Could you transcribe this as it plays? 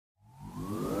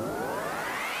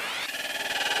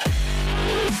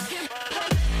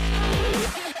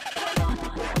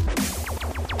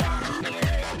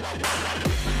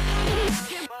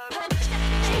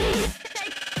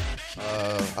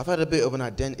had a bit of an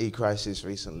identity crisis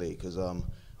recently because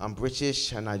I'm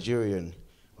British and Nigerian,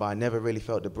 but I never really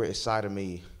felt the British side of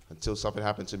me until something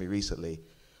happened to me recently.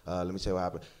 Let me tell you what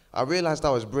happened. I realized I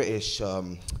was British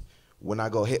when I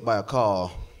got hit by a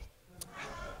car,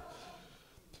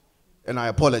 and I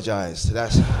apologized.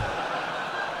 That's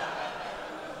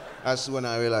when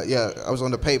I realized, yeah, I was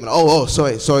on the pavement. Oh,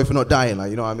 sorry for not dying. Like,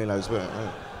 you know what I mean? Like,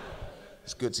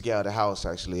 it's good to get out of the house,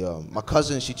 actually. My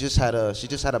cousin, she just had a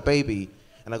baby,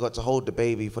 and I got to hold the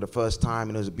baby for the first time,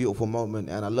 and it was a beautiful moment,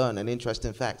 and I learned an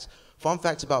interesting fact. Fun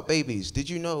fact about babies: did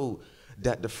you know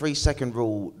that the 3-second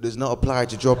rule does not apply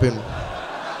to dropping?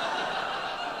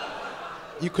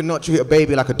 You cannot treat a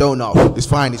baby like a donut. It's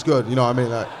fine, it's good. You know what I mean?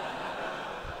 Like,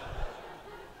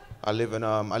 I live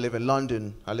in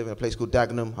London. I live in a place called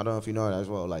Dagenham. I don't know if you know that as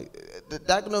well. Like,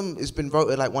 Dagenham has been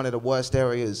voted like one of the worst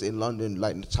areas in London,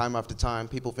 like time after time.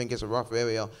 People think it's a rough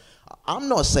area. I'm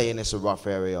not saying it's a rough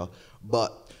area,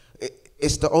 but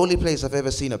it's the only place I've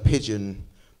ever seen a pigeon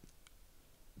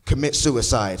commit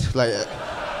suicide. Like,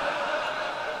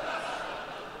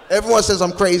 everyone says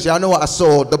I'm crazy. I know what I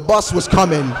saw. The bus was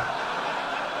coming.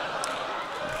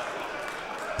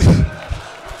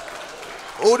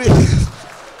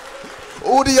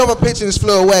 All the other pigeons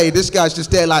flew away. This guy's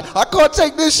just there like, I can't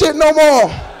take this shit no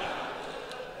more.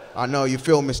 I know, you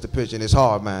feel Mr. Pigeon. It's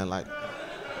hard, man. Like,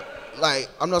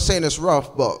 I'm not saying it's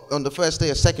rough, but on the first day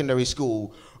of secondary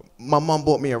school, my mum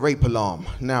bought me a rape alarm.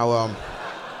 Now,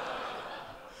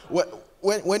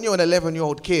 when you're an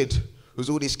 11-year-old kid who's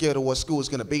already scared of what school's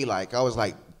gonna be like, I was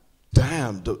like,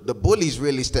 damn, the bullies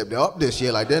really stepped it up this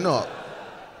year. Like, they're not.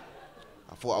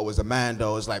 I thought I was a man,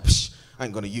 though. I was like, psh, I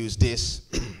ain't gonna use this.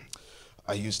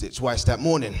 I used it twice that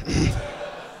morning.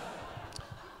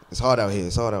 It's hard out here,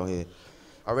 it's hard out here.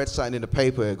 I read something in the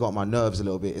paper, it got my nerves a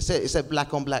little bit. It said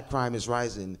black on black crime is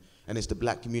rising, and it's the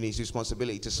black community's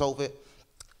responsibility to solve it.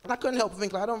 And I couldn't help but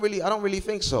think, like, I don't really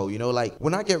think so, you know? Like,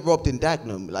 when I get robbed in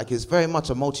Dagenham, like, it's very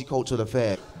much a multicultural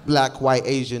affair. Black, white,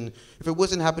 Asian. If it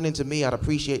wasn't happening to me, I'd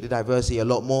appreciate the diversity a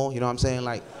lot more, you know what I'm saying?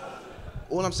 Like,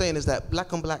 all I'm saying is that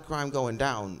black on black crime going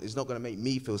down is not gonna make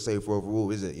me feel safer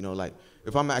overall, is it? You know, like,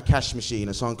 if I'm at a cash machine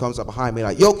and someone comes up behind me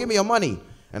like, yo, give me your money,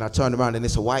 and I turn around and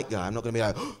it's a white guy, I'm not gonna be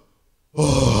like,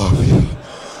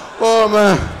 oh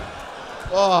man,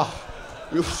 oh,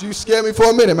 you scared me for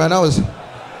a minute, man.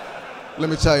 Let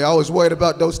me tell you, I was worried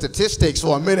about those statistics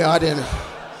for a minute. I didn't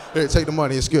take the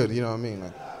money, it's good, you know what I mean?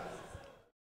 Like,